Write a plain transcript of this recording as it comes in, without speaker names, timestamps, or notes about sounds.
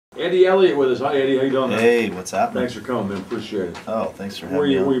Eddie Elliott with us. Hi, Eddie. How you doing? Hey, what's happening? Thanks for coming, man. Appreciate it. Oh, thanks for having Where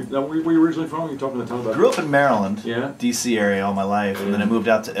me. were you originally from? You talking to Tom about? Grew up in Maryland, yeah, D.C. area all my life, and then I moved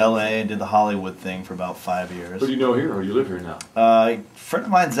out to L.A. and did the Hollywood thing for about 5 years. Who do you know here, or you live here now? A friend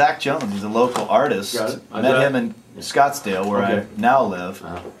of mine, Zach Jones. He's a local artist. Got it. Met him in Scottsdale, where I now live,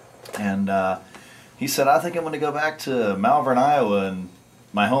 and he said, "I think I'm going to go back to Malvern, Iowa, and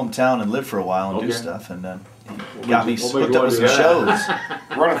my hometown, and live for a while and do stuff." And then he got me hooked up with some shows.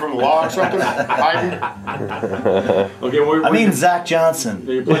 Running from the law or something? Hiding? Okay, I mean Zach Johnson.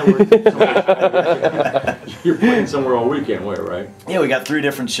 You're playing somewhere all weekend, right? Yeah, we got 3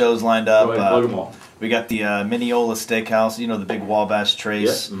 different shows lined up. Go ahead, plug them all. We got the Mineola Steakhouse, you know, the big Wabash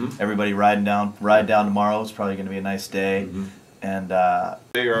Trace. Yeah. Mm-hmm. Everybody ride down tomorrow. It's probably going to be a nice day. Mm-hmm. And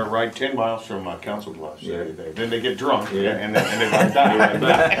they are right 10 miles from Council Bluffs. Yeah. Then they get drunk, yeah. and they ride down.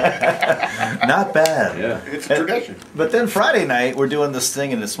 not bad. Yeah. It's a tradition. But then Friday night, we're doing this thing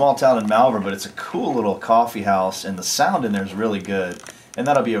in a small town in Malvern, but it's a cool little coffee house, and the sound in there is really good. And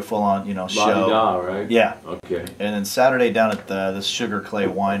that'll be a full-on, you know, show. La-di-da, right? Yeah. Okay. And then Saturday down at this Sugar Clay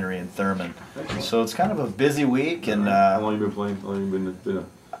Winery in Thurman. So it's kind of a busy week. And how long have you been playing? How long have you been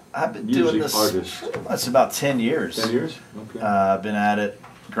I've been doing this. Artist? It's about 10 years. 10 years? Okay. I've been at it,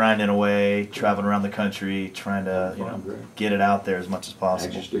 grinding away, traveling around the country, trying to get it out there as much as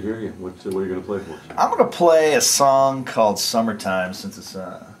possible. Anxious to hear you. What are you going to play for us? I'm going to play a song called "Summertime" since it's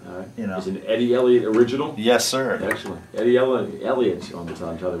you know. It's an Eddie Elliott original? Yes, sir. Excellent. Eddie Elliott on the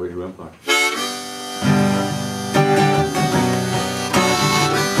Todd Tyler Radio Empire.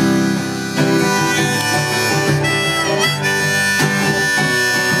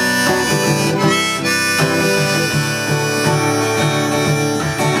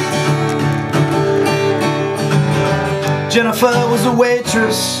 Jennifer was a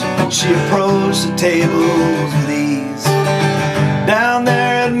waitress. She approached the tables with ease. Down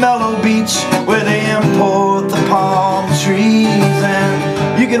there at Mellow Beach, where they import the palm trees,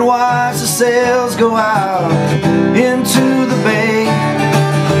 and you can watch the sails go out into the bay,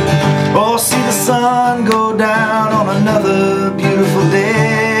 or see the sun go down on another beautiful day.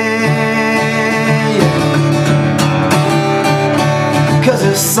 'Cause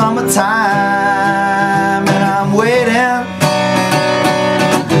it's summertime and I'm waiting.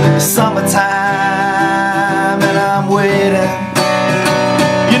 Summertime and I'm waiting.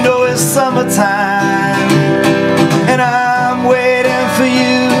 You know it's summertime and I'm waiting for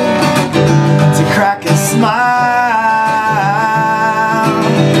you to crack a smile.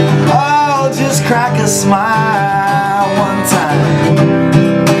 Oh, just crack a smile one time.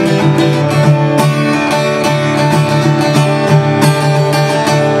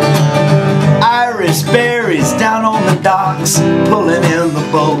 Irish berries down on the docks, pulling in the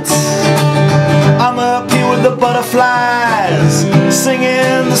boats. I'm up here with the butterflies,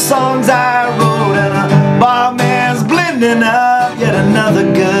 singing the songs I wrote, and a barman's blending up yet another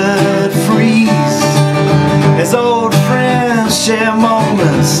good freeze, as old friends share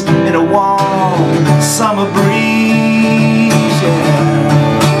moments in a warm summer breeze, yeah.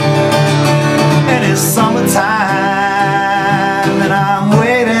 And it's summertime and I'm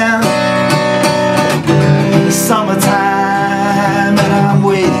waiting. It's summertime and I'm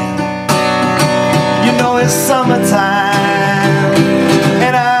waiting. You know it's summertime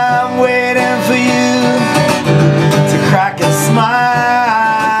and I'm waiting for you to crack a smile.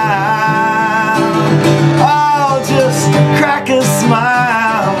 Oh, just crack a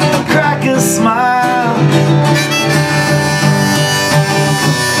smile, crack a smile.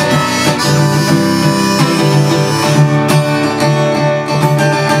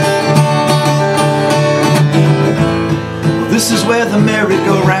 This is where the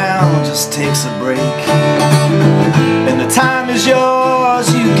merry-go-round just takes a break, and the time is yours,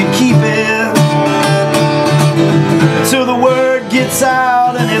 you can keep it until the word gets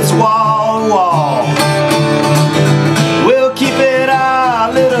out and it's wall to wall. We'll keep it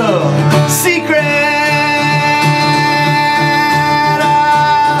our little secret.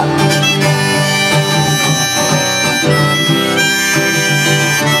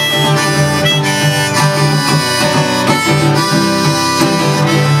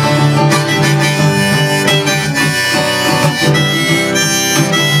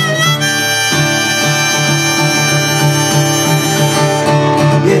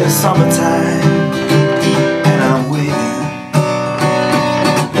 Summertime and I'm waiting.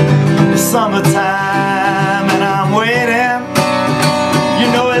 It's summertime and I'm waiting. You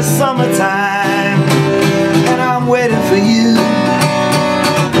know it's summertime and I'm waiting for you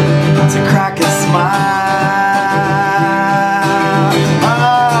to crack a smile.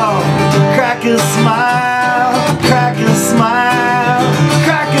 Oh, crack a smile, crack a smile,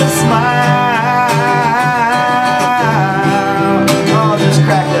 crack a smile.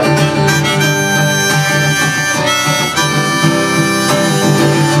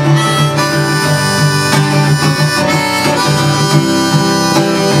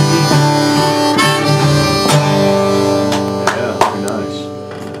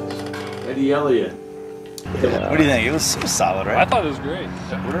 do you think? It was solid, I right? thought it was great.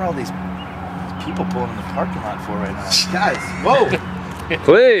 What are all these people pulling in the parking lot for right now? Guys, whoa!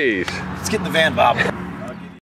 Please. Let's get in the van, Bob.